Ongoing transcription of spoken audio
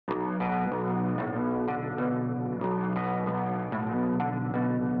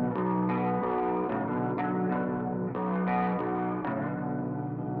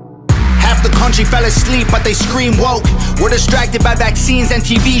country fell asleep, but they scream woke. We're distracted by vaccines and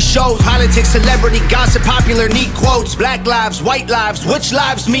TV shows, politics, celebrity gossip, popular neat quotes. Black lives, white lives, which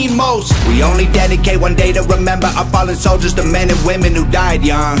lives mean most? We only dedicate one day to remember our fallen soldiers, the men and women who died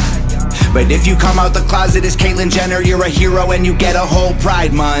young. But if you come out the closet as Caitlyn Jenner, you're a hero and you get a whole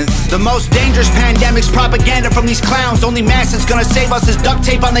Pride Month. The most dangerous pandemic's propaganda from these clowns. Only mask that's gonna save us is duct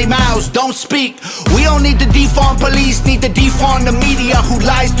tape on their mouths. Don't speak. We don't need to defund police, need to defund the media who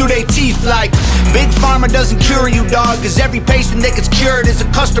lies through their teeth like big pharma doesn't cure you, dog, cause every patient that gets cured is a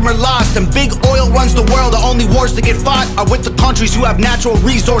customer lost. And big oil runs the world, the only wars that get fought are with the countries who have natural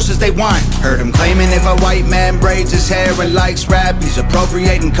resources they want. Heard him claiming if a white man braids his hair and likes rap, he's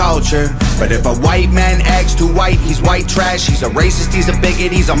appropriating culture. But if a white man acts too white, he's white trash. He's a racist, he's a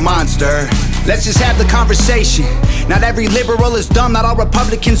bigot, he's a monster. Let's just have the conversation. Not every liberal is dumb, not all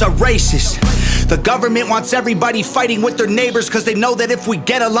Republicans are racist. The government wants everybody fighting with their neighbors, cause they know that if we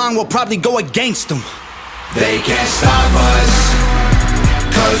get along, we'll probably go against them. They can't stop us,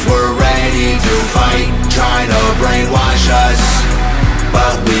 cause we're ready to fight. Trying to brainwash us,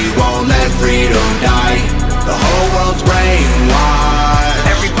 but we won't let freedom die. The whole world's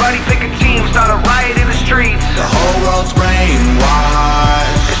brainwashed. Everybody pick a team, start a riot in the streets. The whole world's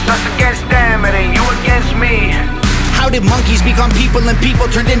brainwashed. It's us against them, it ain't you against me. How did monkeys become people and people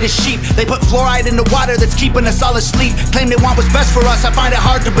turned into sheep? They put fluoride in the water that's keeping us all asleep. Claim they want what's best for us, I find it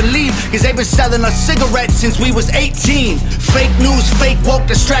hard to believe, cause they've been selling us cigarettes since we was 18. Fake news, fake woke,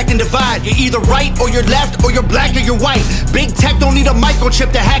 distract and divide. You're either right or you're left, or you're black or you're white. Big tech don't need a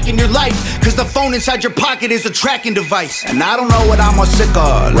microchip to hack in your life, cause the phone inside your pocket is a tracking device. And I don't know what I'm more sick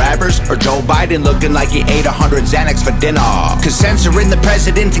of, rappers or Joe Biden looking like he ate 100 Xanax for dinner. Cause censoring the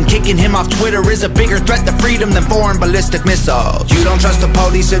president and kicking him off Twitter is a bigger threat to freedom than foreign ballistic missiles. You don't trust the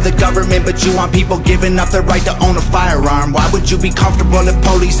police or the government, but you want people giving up their right to own a firearm. Why would you be comfortable if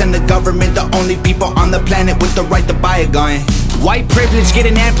police and the government the only people on the planet with the right to buy a gun? White privilege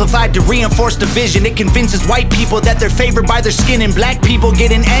getting amplified to reinforce division. It convinces white people that they're favored by their skin, and black people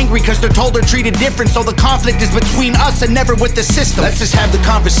getting angry cause they're told they're treated different. So the conflict is between us and never with the system. Let's just have the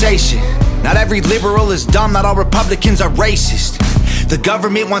conversation. Not every liberal is dumb, not all Republicans are racist. The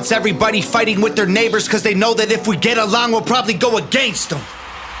government wants everybody fighting with their neighbors, cause they know that if we get along, we'll probably go against them.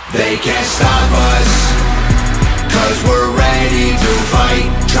 They can't stop us, cause we're ready to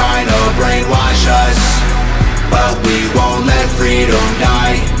fight. Trying to brainwash us, but we won't let freedom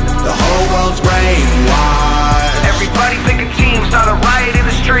die. The whole world's brainwashed. Everybody pick a team, start a riot in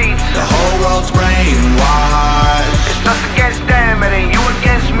the streets. The whole world's brainwashed. It's us against them, it ain't you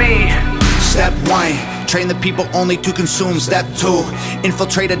against me. Step 1, train the people only to consume. Step 2,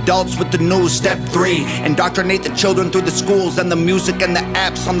 infiltrate adults with the news. Step 3, indoctrinate the children through the schools and the music and the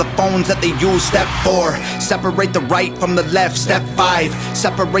apps on the phones that they use. Step 4, separate the right from the left. Step 5,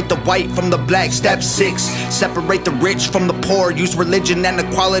 separate the white from the black. Step 6, separate the rich from the poor. Use religion and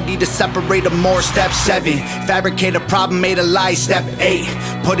equality to separate them more. Step 7, fabricate a problem, made a lie. Step 8,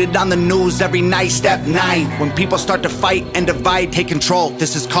 put it on the news every night. Step 9, when people start to fight and divide, take control.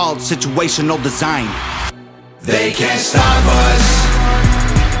 This is called situational design. They can't stop us,